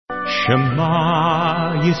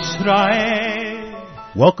Shema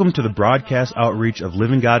Yisrael. Welcome to the broadcast outreach of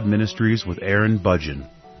Living God Ministries with Aaron Budgeon.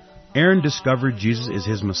 Aaron discovered Jesus is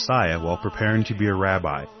his Messiah while preparing to be a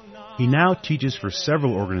rabbi. He now teaches for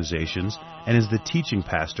several organizations and is the teaching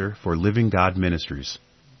pastor for Living God Ministries.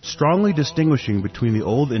 Strongly distinguishing between the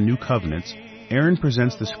Old and New Covenants, Aaron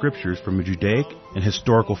presents the Scriptures from a Judaic and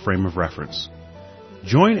historical frame of reference.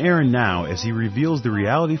 Join Aaron now as he reveals the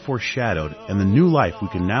reality foreshadowed and the new life we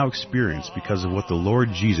can now experience because of what the Lord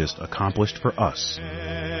Jesus accomplished for us.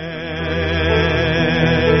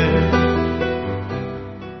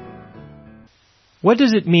 What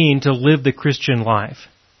does it mean to live the Christian life?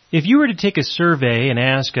 If you were to take a survey and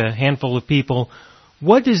ask a handful of people,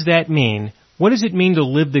 what does that mean? What does it mean to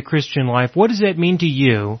live the Christian life? What does that mean to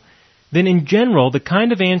you? Then in general, the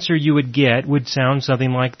kind of answer you would get would sound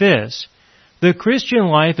something like this. The Christian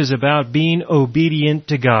life is about being obedient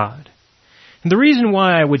to God. And the reason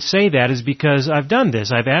why I would say that is because I've done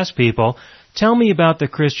this. I've asked people, tell me about the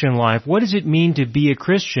Christian life. What does it mean to be a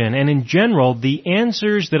Christian? And in general, the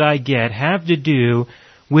answers that I get have to do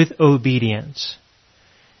with obedience.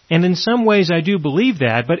 And in some ways I do believe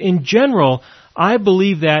that, but in general, I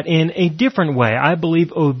believe that in a different way. I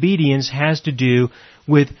believe obedience has to do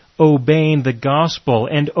with obeying the gospel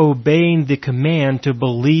and obeying the command to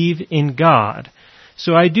believe in God.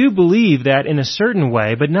 So I do believe that in a certain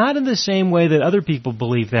way, but not in the same way that other people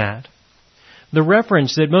believe that. The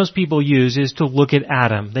reference that most people use is to look at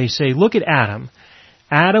Adam. They say, look at Adam.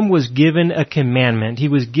 Adam was given a commandment. He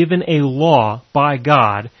was given a law by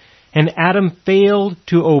God, and Adam failed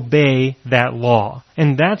to obey that law.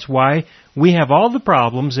 And that's why we have all the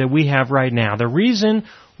problems that we have right now. The reason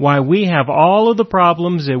why we have all of the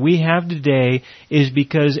problems that we have today is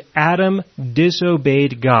because Adam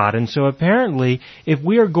disobeyed God. And so apparently, if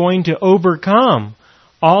we are going to overcome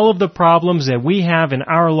all of the problems that we have in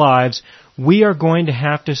our lives, we are going to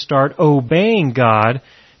have to start obeying God.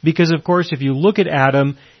 Because of course, if you look at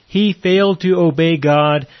Adam, he failed to obey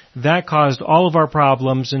God. That caused all of our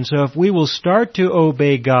problems. And so if we will start to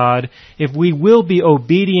obey God, if we will be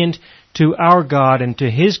obedient to our God and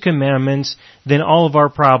to His commandments, then all of our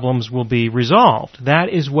problems will be resolved. That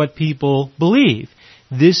is what people believe.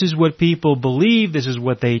 This is what people believe. This is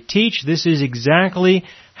what they teach. This is exactly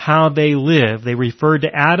how they live. They refer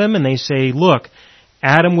to Adam and they say, look,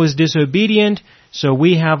 Adam was disobedient, so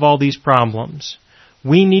we have all these problems.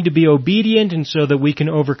 We need to be obedient and so that we can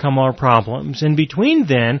overcome our problems. In between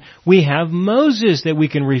then, we have Moses that we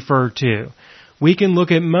can refer to. We can look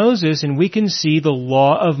at Moses and we can see the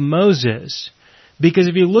law of Moses. Because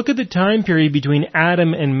if you look at the time period between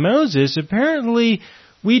Adam and Moses, apparently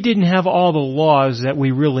we didn't have all the laws that we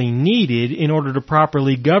really needed in order to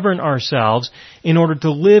properly govern ourselves, in order to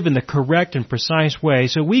live in the correct and precise way,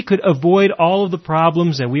 so we could avoid all of the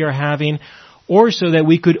problems that we are having, or so that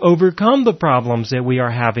we could overcome the problems that we are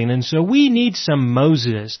having. And so we need some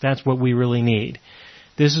Moses. That's what we really need.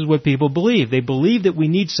 This is what people believe. They believe that we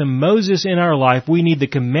need some Moses in our life. We need the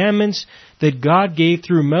commandments that God gave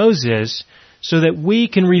through Moses so that we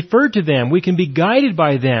can refer to them. We can be guided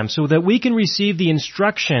by them so that we can receive the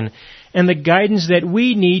instruction and the guidance that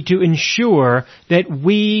we need to ensure that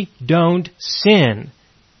we don't sin,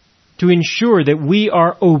 to ensure that we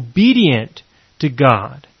are obedient to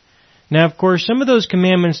God. Now, of course, some of those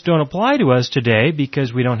commandments don't apply to us today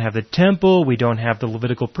because we don't have the temple, we don't have the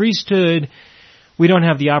Levitical priesthood, we don't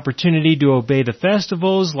have the opportunity to obey the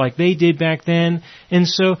festivals like they did back then. And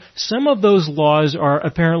so some of those laws are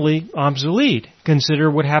apparently obsolete.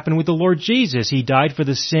 Consider what happened with the Lord Jesus. He died for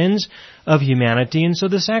the sins of humanity, and so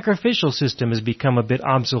the sacrificial system has become a bit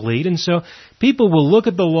obsolete. And so people will look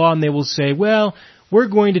at the law and they will say, well, we're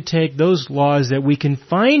going to take those laws that we can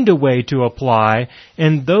find a way to apply,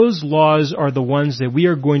 and those laws are the ones that we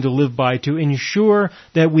are going to live by to ensure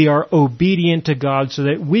that we are obedient to God so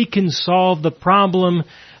that we can solve the problem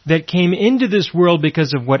that came into this world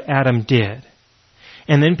because of what Adam did.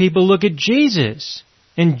 And then people look at Jesus.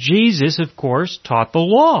 And Jesus, of course, taught the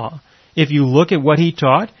law. If you look at what He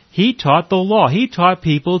taught the law. He taught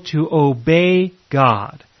people to obey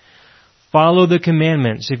God. Follow the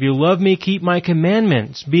commandments. If you love me, keep my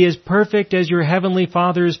commandments. Be as perfect as your heavenly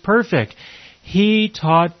Father is perfect. He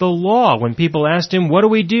taught the law. When people asked Him, what do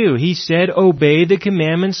we do? He said, obey the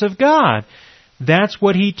commandments of God. That's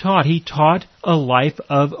what He taught. He taught a life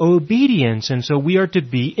of obedience. And so we are to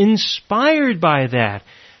be inspired by that.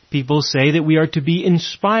 People say that we are to be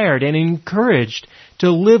inspired and encouraged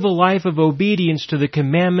to live a life of obedience to the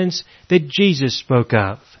commandments that Jesus spoke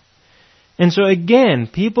of. And so again,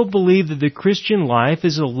 people believe that the Christian life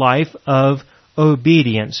is a life of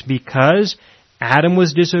obedience because Adam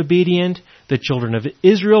was disobedient. The children of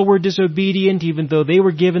Israel were disobedient, even though they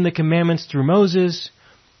were given the commandments through Moses.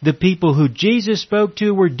 The people who Jesus spoke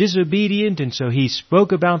to were disobedient, and so he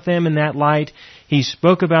spoke about them in that light. He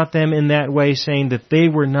spoke about them in that way, saying that they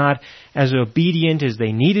were not as obedient as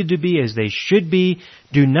they needed to be, as they should be.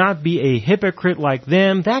 Do not be a hypocrite like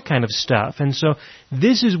them, that kind of stuff. And so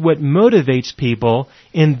this is what motivates people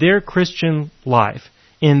in their Christian life.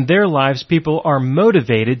 In their lives, people are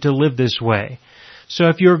motivated to live this way. So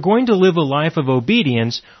if you're going to live a life of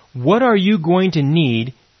obedience, what are you going to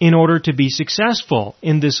need in order to be successful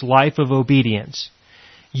in this life of obedience?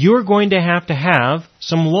 You're going to have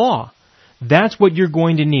some law. That's what you're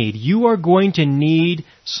going to need. You are going to need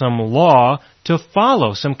some law to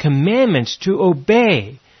follow, some commandments to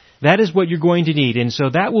obey. That is what you're going to need. And so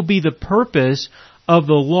that will be the purpose of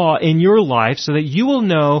the law in your life, so that you will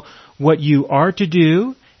know what you are to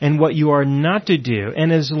do and what you are not to do.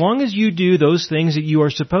 And as long as you do those things that you are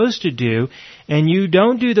supposed to do, and you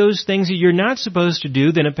don't do those things that you're not supposed to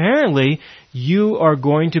do, then apparently you are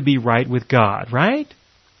going to be right with God, right?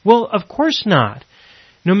 Well, of course not.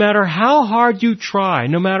 No matter how hard you try,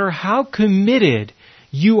 no matter how committed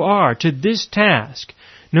you are to this task,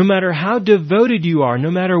 no matter how devoted you are, no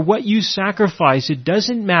matter what you sacrifice, it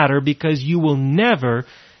doesn't matter, because you will never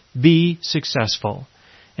be successful.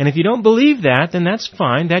 And if you don't believe that, then that's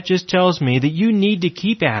fine. That just tells me that you need to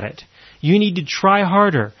keep at it. You need to try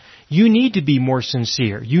harder. You need to be more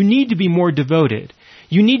sincere. You need to be more devoted.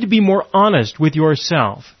 You need to be more honest with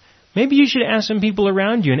yourself. Maybe you should ask some people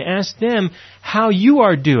around you and ask them how you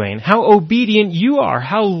are doing, how obedient you are,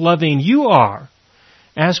 how loving you are.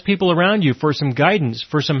 Ask people around you for some guidance,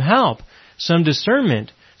 for some help, some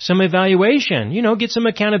discernment, some evaluation. Get some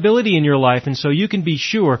accountability in your life, and so you can be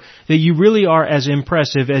sure that you really are as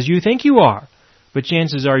impressive as you think you are. But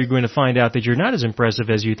chances are you're going to find out that you're not as impressive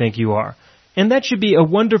as you think you are. And that should be a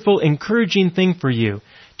wonderful, encouraging thing for you,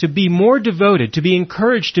 to be more devoted, to be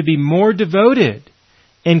encouraged to be more devoted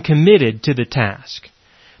and committed to the task.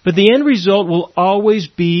 But the end result will always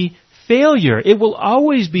be failure. It will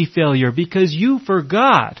always be failure, because you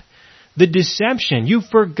forgot the deception. You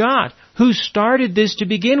forgot who started this to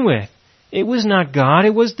begin with. It was not God,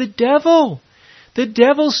 it was the devil. The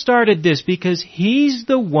devil started this because he's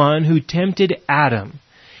the one who tempted Adam.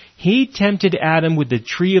 He tempted Adam with the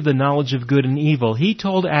tree of the knowledge of good and evil. He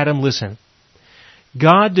told Adam, listen,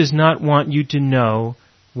 God does not want you to know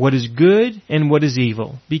what is good and what is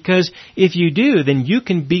evil. Because if you do, then you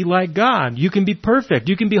can be like God. You can be perfect.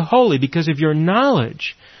 You can be holy because of your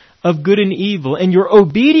knowledge of good and evil and your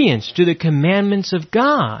obedience to the commandments of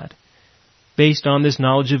God, based on this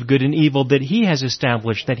knowledge of good and evil that He has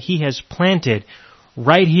established, that He has planted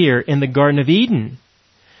right here in the Garden of Eden.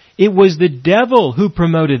 It was the devil who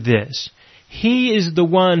promoted this. He is the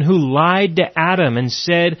one who lied to Adam and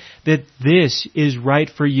said that this is right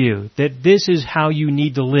for you, that this is how you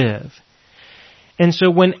need to live. And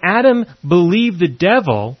so when Adam believed the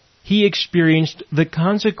devil, he experienced the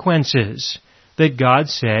consequences that God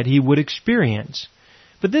said he would experience.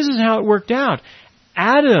 But this is how it worked out.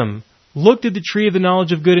 Adam looked at the tree of the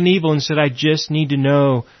knowledge of good and evil and said, I just need to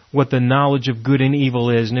know what the knowledge of good and evil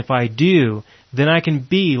is, and if I do, then I can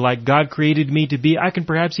be like God created me to be. I can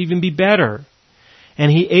perhaps even be better.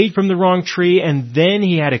 And he ate from the wrong tree, and then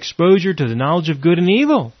he had exposure to the knowledge of good and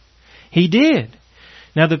evil. He did.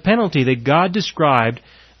 Now the penalty that God described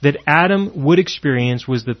that Adam would experience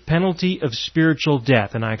was the penalty of spiritual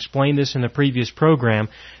death. And I explained this in the previous program,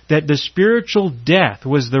 that the spiritual death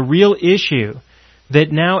was the real issue that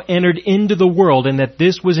now entered into the world, and that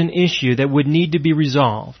this was an issue that would need to be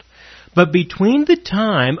resolved. But between the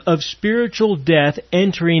time of spiritual death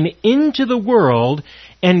entering into the world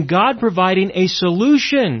and God providing a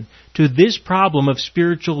solution to this problem of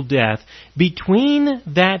spiritual death, between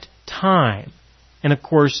that time, and of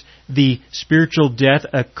course the spiritual death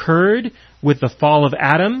occurred with the fall of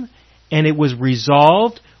Adam, and it was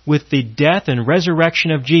resolved with the death and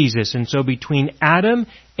resurrection of Jesus. And so between Adam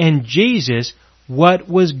and Jesus, what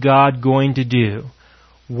was God going to do?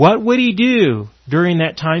 What would He do during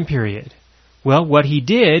that time period? Well, what He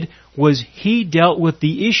did was He dealt with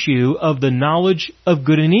the issue of the knowledge of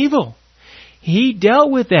good and evil. He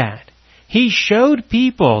dealt with that. He showed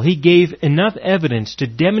people, He gave enough evidence to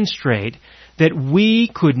demonstrate that we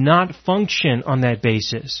could not function on that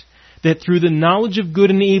basis. That through the knowledge of good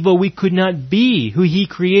and evil we could not be who He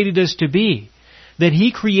created us to be. That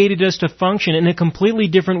He created us to function in a completely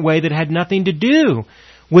different way that had nothing to do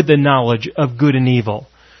with the knowledge of good and evil.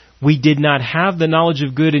 We did not have the knowledge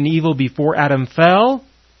of good and evil before Adam fell,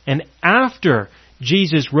 and after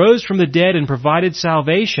Jesus rose from the dead and provided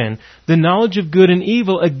salvation, the knowledge of good and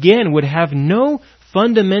evil again would have no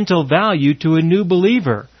fundamental value to a new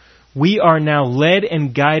believer. We are now led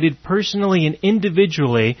and guided personally and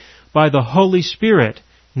individually by the Holy Spirit,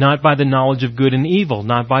 not by the knowledge of good and evil,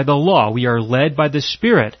 not by the law. We are led by the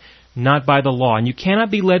Spirit, not by the law. And you cannot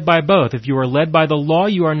be led by both. If you are led by the law,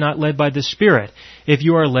 you are not led by the Spirit. If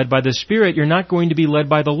you are led by the Spirit, you're not going to be led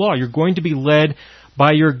by the law. You're going to be led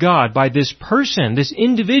by your God, by this person, this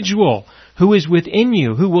individual who is within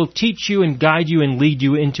you, who will teach you and guide you and lead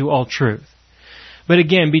you into all truth. But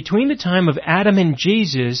again, between the time of Adam and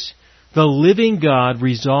Jesus, the living God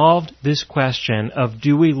resolved this question of,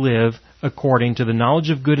 do we live according to the knowledge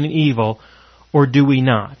of good and evil, or do we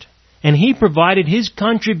not? And He provided His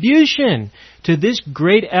contribution to this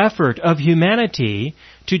great effort of humanity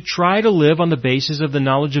to try to live on the basis of the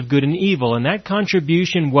knowledge of good and evil. And that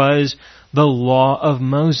contribution was the law of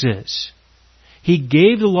Moses. He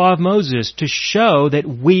gave the law of Moses to show that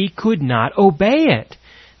we could not obey it,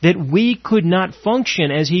 that we could not function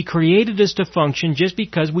as He created us to function just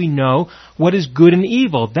because we know what is good and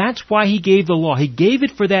evil. That's why He gave the law. He gave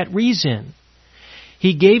it for that reason.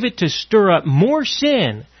 He gave it to stir up more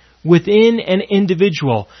sin within an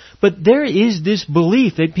individual. But there is this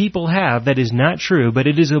belief that people have that is not true, but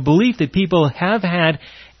it is a belief that people have had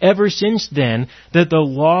ever since then, that the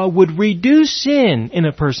law would reduce sin in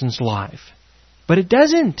a person's life. But it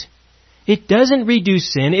doesn't. It doesn't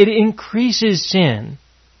reduce sin, it increases sin.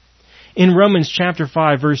 In Romans chapter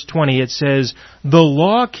 5 verse 20 it says, the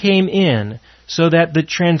law came in so that the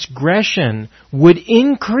transgression would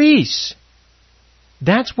increase.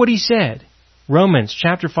 That's what he said. Romans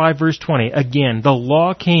chapter 5 verse 20. Again, the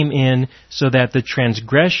law came in so that the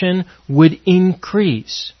transgression would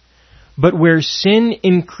increase. But where sin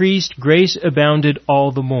increased, grace abounded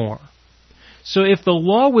all the more. So if the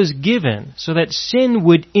law was given so that sin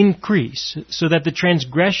would increase, so that the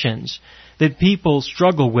transgressions that people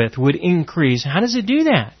struggle with would increase, how does it do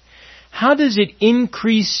that? How does it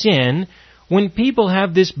increase sin when people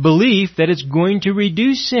have this belief that it's going to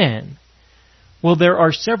reduce sin? Well, there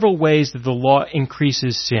are several ways that the law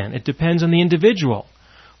increases sin. It depends on the individual.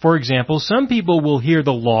 For example, some people will hear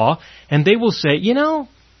the law and they will say,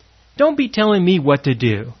 don't be telling me what to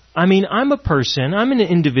do. I mean, I'm a person, I'm an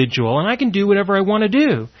individual, and I can do whatever I want to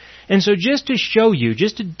do. And so just to show you,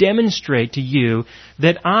 just to demonstrate to you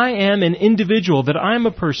that I am an individual, that I am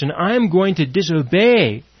a person, I am going to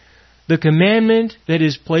disobey the commandment that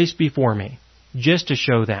is placed before me. Just to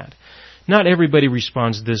show that. Not everybody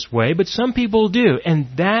responds this way, but some people do. And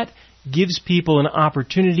that gives people an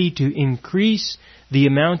opportunity to increase the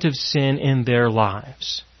amount of sin in their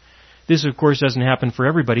lives. This, of course, doesn't happen for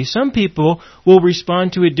everybody. Some people will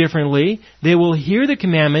respond to it differently. They will hear the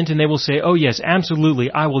commandment and they will say, oh yes,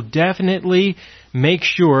 absolutely, I will definitely make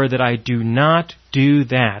sure that I do not do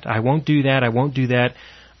that. I won't do that, I won't do that,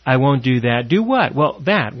 I won't do that. Do what? Well,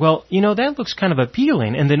 that. Well, that looks kind of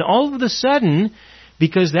appealing. And then all of a sudden,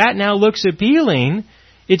 because that now looks appealing,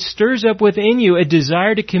 it stirs up within you a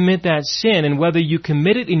desire to commit that sin, and whether you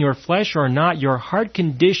commit it in your flesh or not, your heart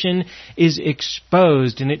condition is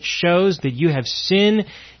exposed, and it shows that you have sin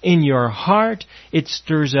in your heart. It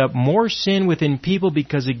stirs up more sin within people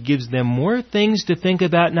because it gives them more things to think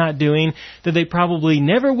about not doing that they probably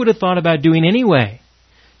never would have thought about doing anyway.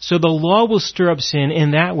 So the law will stir up sin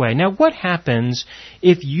in that way. Now, what happens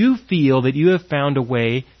if you feel that you have found a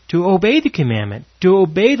way to obey the commandment, to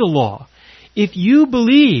obey the law? If you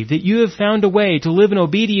believe that you have found a way to live in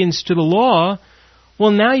obedience to the law,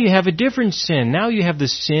 well, now you have a different sin. Now you have the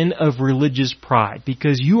sin of religious pride,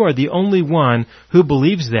 because you are the only one who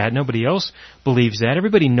believes that. Nobody else believes that.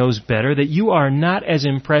 Everybody knows better that you are not as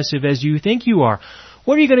impressive as you think you are.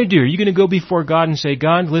 What are you going to do? Are you going to go before God and say,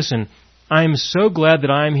 God, listen, I am so glad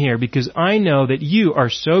that I am here because I know that you are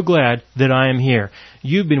so glad that I am here.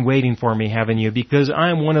 You've been waiting for me, haven't you? Because I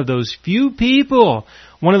am one of those few people,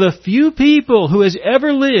 one of the few people who has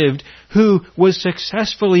ever lived who was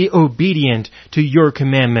successfully obedient to your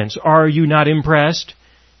commandments. Are you not impressed?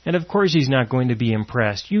 And of course he's not going to be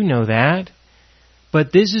impressed. You know that.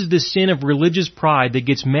 But this is the sin of religious pride that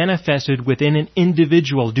gets manifested within an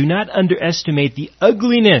individual. Do not underestimate the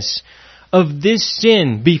ugliness of this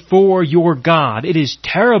sin before your God. It is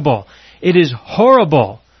terrible. It is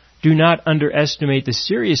horrible. Do not underestimate the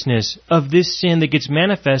seriousness of this sin that gets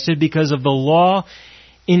manifested because of the law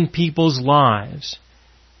in people's lives.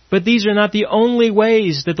 But these are not the only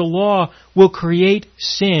ways that the law will create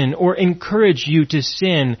sin or encourage you to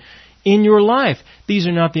sin in your life. These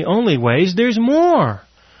are not the only ways. There's more.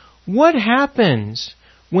 What happens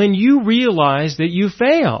when you realize that you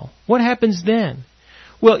fail? What happens then?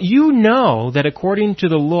 Well, you know that according to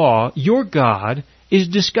the law, your God is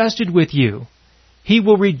disgusted with you. He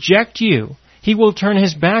will reject you. He will turn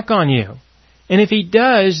His back on you. And if He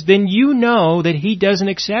does, then you know that He doesn't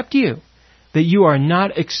accept you, that you are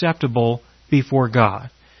not acceptable before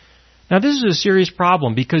God. Now, this is a serious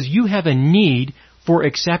problem because you have a need for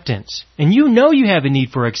acceptance. And you know you have a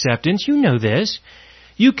need for acceptance. You know this.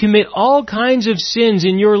 You commit all kinds of sins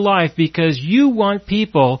in your life because you want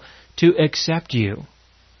people to accept you.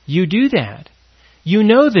 You do that. You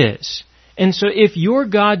know this. And so if your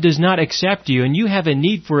God does not accept you and you have a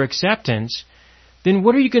need for acceptance, then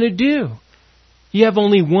what are you going to do? You have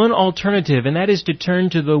only one alternative, and that is to turn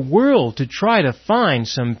to the world to try to find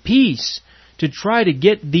some peace, to try to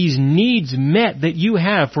get these needs met that you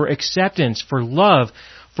have for acceptance, for love,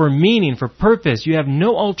 for meaning, for purpose. You have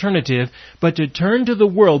no alternative but to turn to the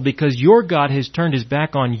world because your God has turned His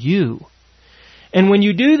back on you. And when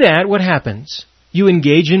you do that, what happens? You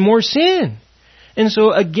engage in more sin. And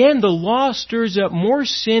so again, the law stirs up more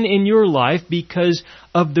sin in your life because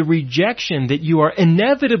of the rejection that you are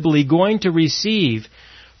inevitably going to receive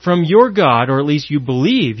from your God, or at least you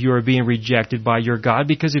believe you are being rejected by your God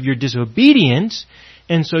because of your disobedience.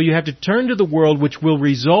 And so you have to turn to the world, which will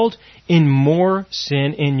result in more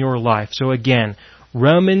sin in your life. So again,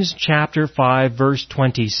 Romans chapter 5 verse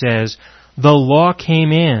 20 says, "The law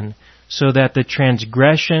came in so that the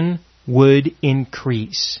transgression would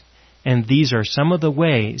increase." And these are some of the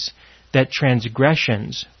ways that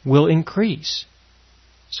transgressions will increase.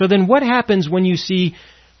 So then what happens when you see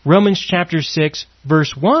Romans chapter 6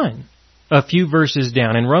 verse 1? A few verses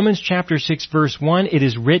down. In Romans chapter 6 verse 1, it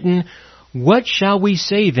is written, "What shall we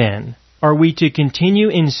say then? Are we to continue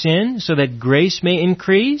in sin so that grace may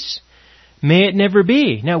increase? May it never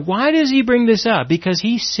be." Now why does he bring this up? Because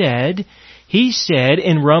he said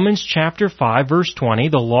in Romans chapter 5 verse 20,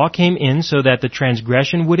 the law came in so that the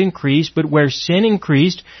transgression would increase, but where sin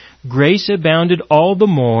increased, grace abounded all the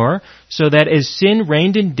more, so that as sin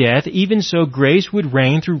reigned in death, even so grace would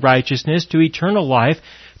reign through righteousness to eternal life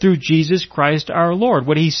through Jesus Christ our Lord.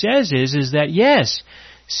 What he says is that yes,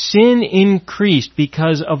 sin increased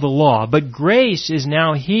because of the law, but grace is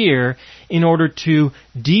now here in order to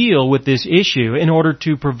deal with this issue, in order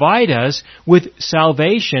to provide us with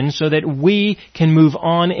salvation so that we can move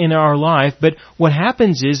on in our life. But what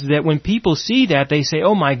happens is that when people see that, they say,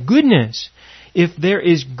 "Oh my goodness, if there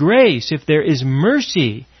is grace, if there is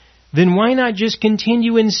mercy, then why not just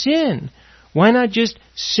continue in sin? Why not just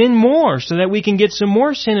sin more so that we can get some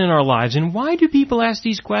more sin in our lives?" And why do people ask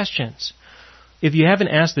these questions? If you haven't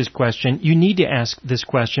asked this question, you need to ask this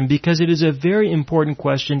question because it is a very important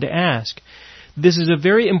question to ask. This is a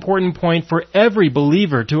very important point for every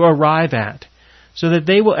believer to arrive at, so that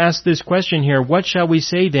they will ask this question here, "What shall we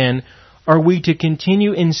say then? Are we to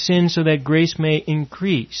continue in sin so that grace may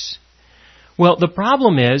increase?" Well, the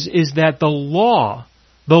problem is that the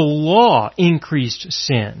law increased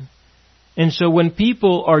sin. And so when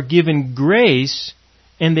people are given grace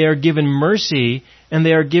and they are given mercy and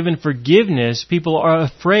they are given forgiveness, people are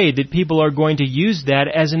afraid that people are going to use that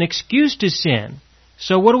as an excuse to sin.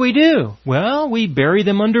 So what do? Well, we bury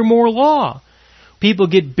them under more law. People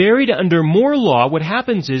get buried under more law. What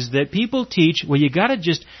happens is that people teach, well, you gotta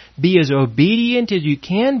just be as obedient as you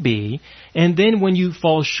can be, and then when you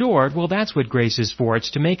fall short, well, that's what grace is for.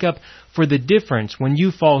 It's to make up for the difference when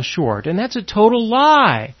you fall short. And that's a total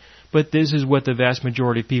lie. But this is what the vast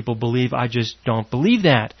majority of people believe. I just don't believe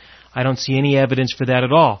that. I don't see any evidence for that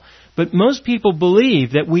at all. But most people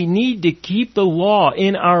believe that we need to keep the law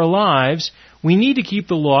in our lives. We need to keep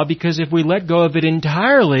the law because if we let go of it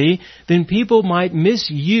entirely, then people might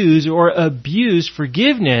misuse or abuse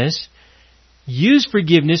forgiveness. Use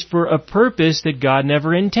forgiveness for a purpose that God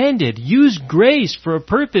never intended. Use grace for a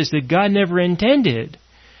purpose that God never intended.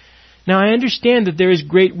 Now, I understand that there is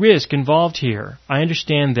great risk involved here. I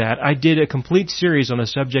understand that. I did a complete series on the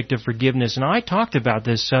subject of forgiveness, and I talked about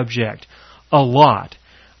this subject a lot.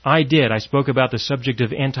 I did. I spoke about the subject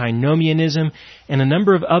of antinomianism and a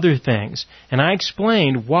number of other things, and I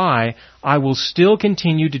explained why I will still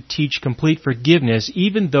continue to teach complete forgiveness,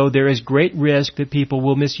 even though there is great risk that people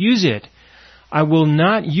will misuse it. I will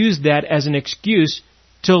not use that as an excuse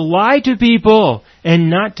to lie to people and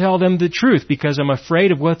not tell them the truth because I'm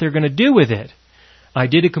afraid of what they're going to do with it. I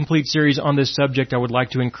did a complete series on this subject. I would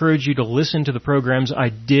like to encourage you to listen to the programs I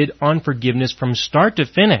did on forgiveness from start to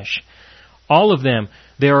finish. All of them.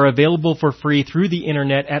 They are available for free through the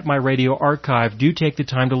internet at my radio archive. Do take the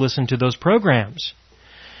time to listen to those programs.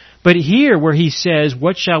 But here where he says,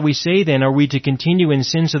 "What shall we say then? Are we to continue in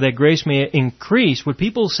sin so that grace may increase?" What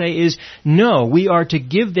people say is, no, we are to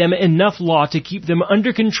give them enough law to keep them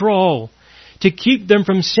under control, to keep them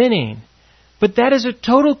from sinning. But that is a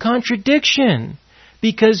total contradiction,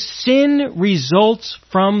 because sin results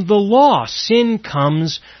from the law. Sin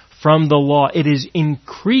comes from the law. It is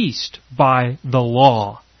increased by the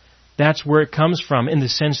law. That's where it comes from, in the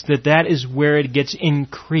sense that that is where it gets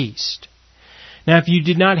increased. Now, if you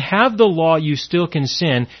did not have the law, you still can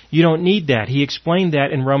sin. You don't need that. He explained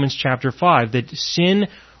that in Romans chapter 5, that sin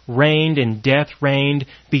reigned and death reigned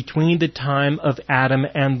between the time of Adam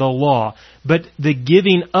and the law. But the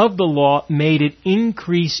giving of the law made it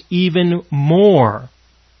increase even more.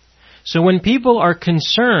 So when people are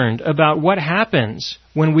concerned about what happens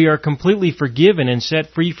when we are completely forgiven and set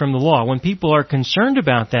free from the law, when people are concerned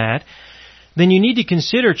about that, then you need to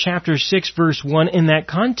consider chapter 6, verse 1 in that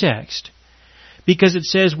context. Because it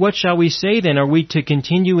says, what shall we say then? Are we to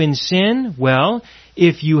continue in sin? Well,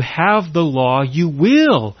 if you have the law, you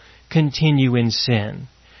will continue in sin.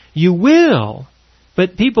 You will.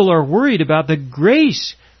 But people are worried about the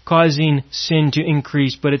grace causing sin to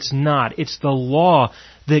increase, but it's not. It's the law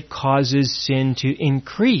that causes sin to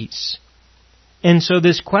increase. And so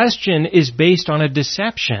this question is based on a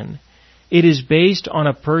deception. It is based on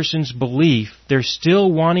a person's belief. They're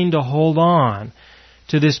still wanting to hold on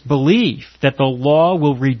to this belief that the law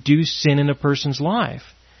will reduce sin in a person's life.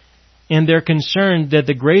 And they're concerned that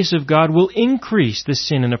the grace of God will increase the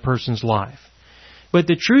sin in a person's life. But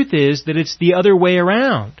the truth is that it's the other way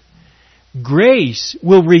around. Grace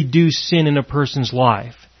will reduce sin in a person's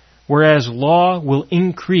life, whereas law will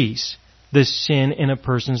increase the sin in a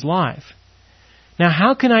person's life. Now,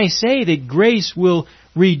 how can I say that grace will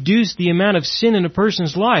reduce the amount of sin in a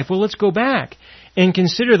person's life? Well, let's go back and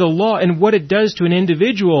consider the law and what it does to an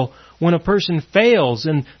individual when a person fails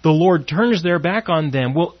and the Lord turns their back on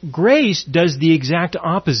them. Well, grace does the exact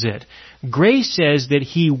opposite. Grace says that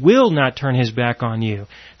He will not turn His back on you,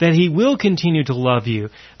 that He will continue to love you,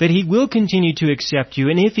 that He will continue to accept you.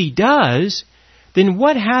 And if He does, then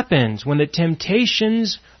what happens when the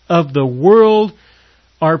temptations of the world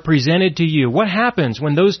are presented to you? What happens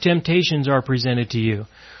when those temptations are presented to you?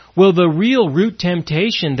 Well, the real root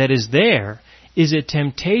temptation that is there is a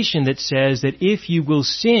temptation that says that if you will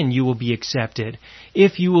sin, you will be accepted.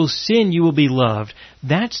 If you will sin, you will be loved.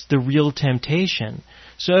 That's the real temptation.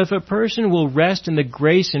 So if a person will rest in the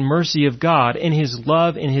grace and mercy of God, in His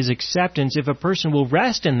love and His acceptance, if a person will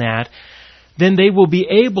rest in that, then they will be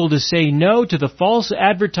able to say no to the false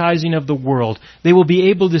advertising of the world. They will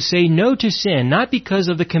be able to say no to sin, not because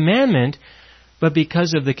of the commandment, but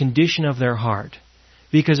because of the condition of their heart,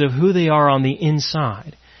 because of who they are on the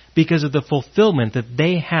inside, because of the fulfillment that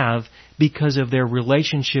they have because of their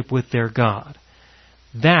relationship with their God.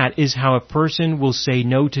 That is how a person will say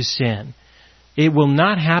no to sin. It will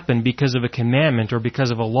not happen because of a commandment or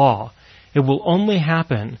because of a law. It will only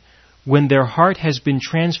happen when their heart has been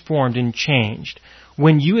transformed and changed.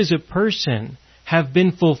 When you as a person have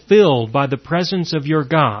been fulfilled by the presence of your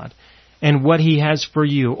God and what He has for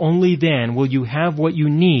you, only then will you have what you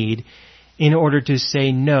need in order to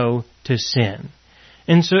say no to sin.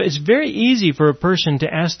 And so it's very easy for a person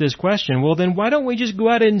to ask this question, well then why don't we just go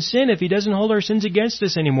out and sin if He doesn't hold our sins against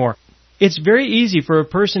us anymore? It's very easy for a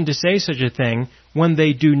person to say such a thing when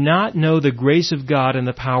they do not know the grace of God and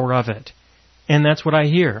the power of it. And that's what I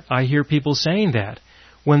hear. I hear people saying that.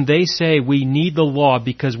 When they say we need the law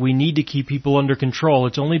because we need to keep people under control,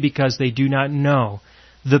 it's only because they do not know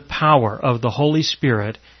the power of the Holy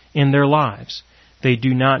Spirit in their lives. They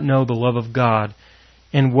do not know the love of God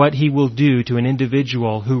and what He will do to an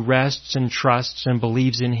individual who rests and trusts and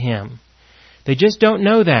believes in Him. They just don't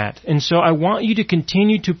know that. And so I want you to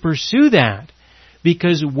continue to pursue that,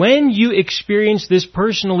 because when you experience this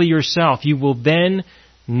personally yourself, you will then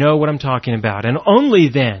know what I'm talking about. And only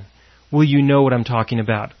then will you know what I'm talking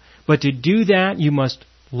about. But to do that, you must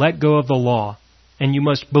let go of the law, and you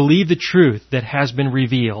must believe the truth that has been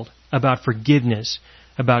revealed about forgiveness,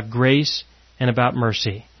 about grace, and about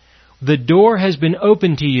mercy. The door has been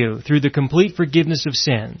opened to you through the complete forgiveness of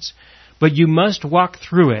sins, but you must walk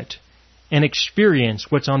through it and experience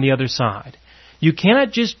what's on the other side. You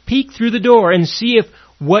cannot just peek through the door and see if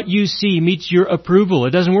what you see meets your approval.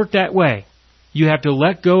 It doesn't work that way. You have to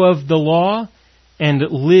let go of the law and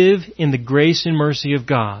live in the grace and mercy of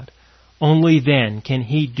God. Only then can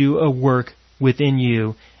He do a work within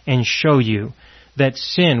you and show you that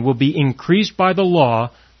sin will be increased by the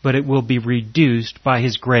law, but it will be reduced by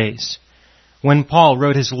His grace. When Paul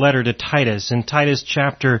wrote his letter to Titus, in Titus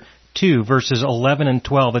chapter 2, verses 11 and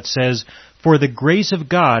 12, it says, "For the grace of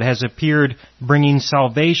God has appeared, bringing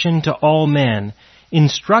salvation to all men,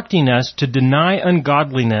 instructing us to deny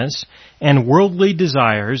ungodliness and worldly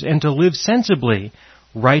desires, and to live sensibly,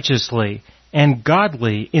 righteously, and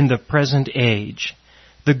godly in the present age.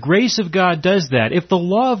 The grace of God does that. If the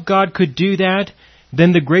law of God could do that,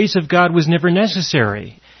 then the grace of God was never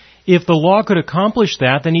necessary. If the law could accomplish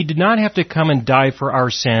that, then He did not have to come and die for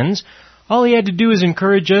our sins. All He had to do is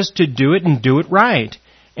encourage us to do it and do it right.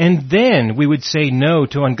 And then we would say no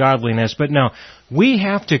to ungodliness. But no, we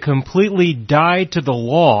have to completely die to the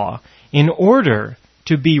law in order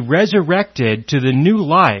to be resurrected to the new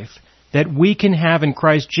life that we can have in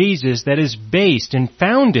Christ Jesus that is based and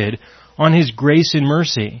founded on His grace and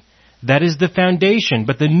mercy. That is the foundation,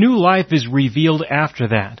 but the new life is revealed after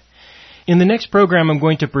that. In the next program, I'm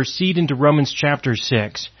going to proceed into Romans chapter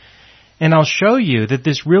 6, and I'll show you that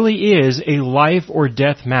this really is a life or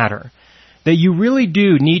death matter, that you really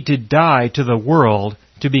do need to die to the world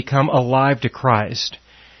to become alive to Christ.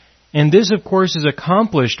 And this, of course, is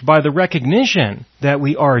accomplished by the recognition that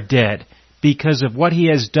we are dead because of what He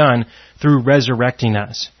has done through resurrecting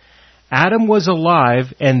us. Adam was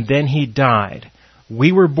alive, and then he died.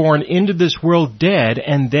 We were born into this world dead,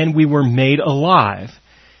 and then we were made alive.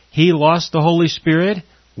 He lost the Holy Spirit.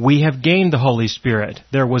 We have gained the Holy Spirit.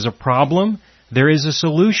 There was a problem. There is a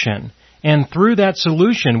solution. And through that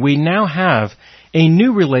solution, we now have a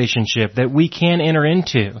new relationship that we can enter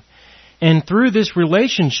into. And through this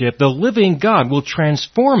relationship, the living God will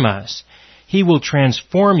transform us. He will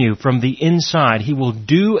transform you from the inside. He will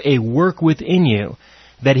do a work within you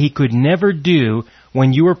that He could never do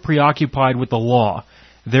when you are preoccupied with the law.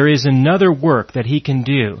 There is another work that He can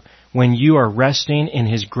do when you are resting in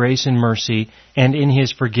His grace and mercy and in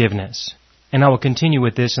His forgiveness. And I will continue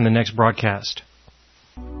with this in the next broadcast.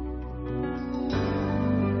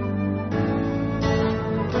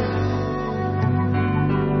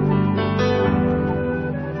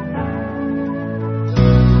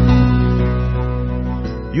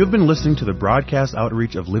 You have been listening to the broadcast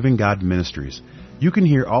outreach of Living God Ministries. You can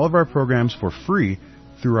hear all of our programs for free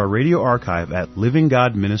through our radio archive at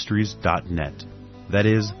livinggodministries.net. That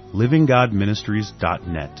is,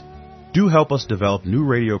 livinggodministries.net. Do help us develop new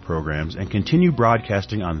radio programs and continue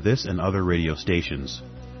broadcasting on this and other radio stations.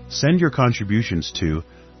 Send your contributions to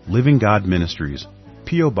Living God Ministries,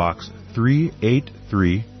 P.O. Box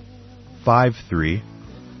 38353,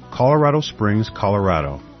 Colorado Springs,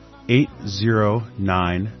 Colorado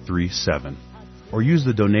 80937, or use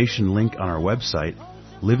the donation link on our website,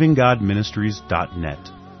 livinggodministries.net.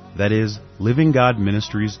 That is,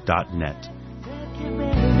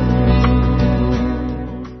 livinggodministries.net.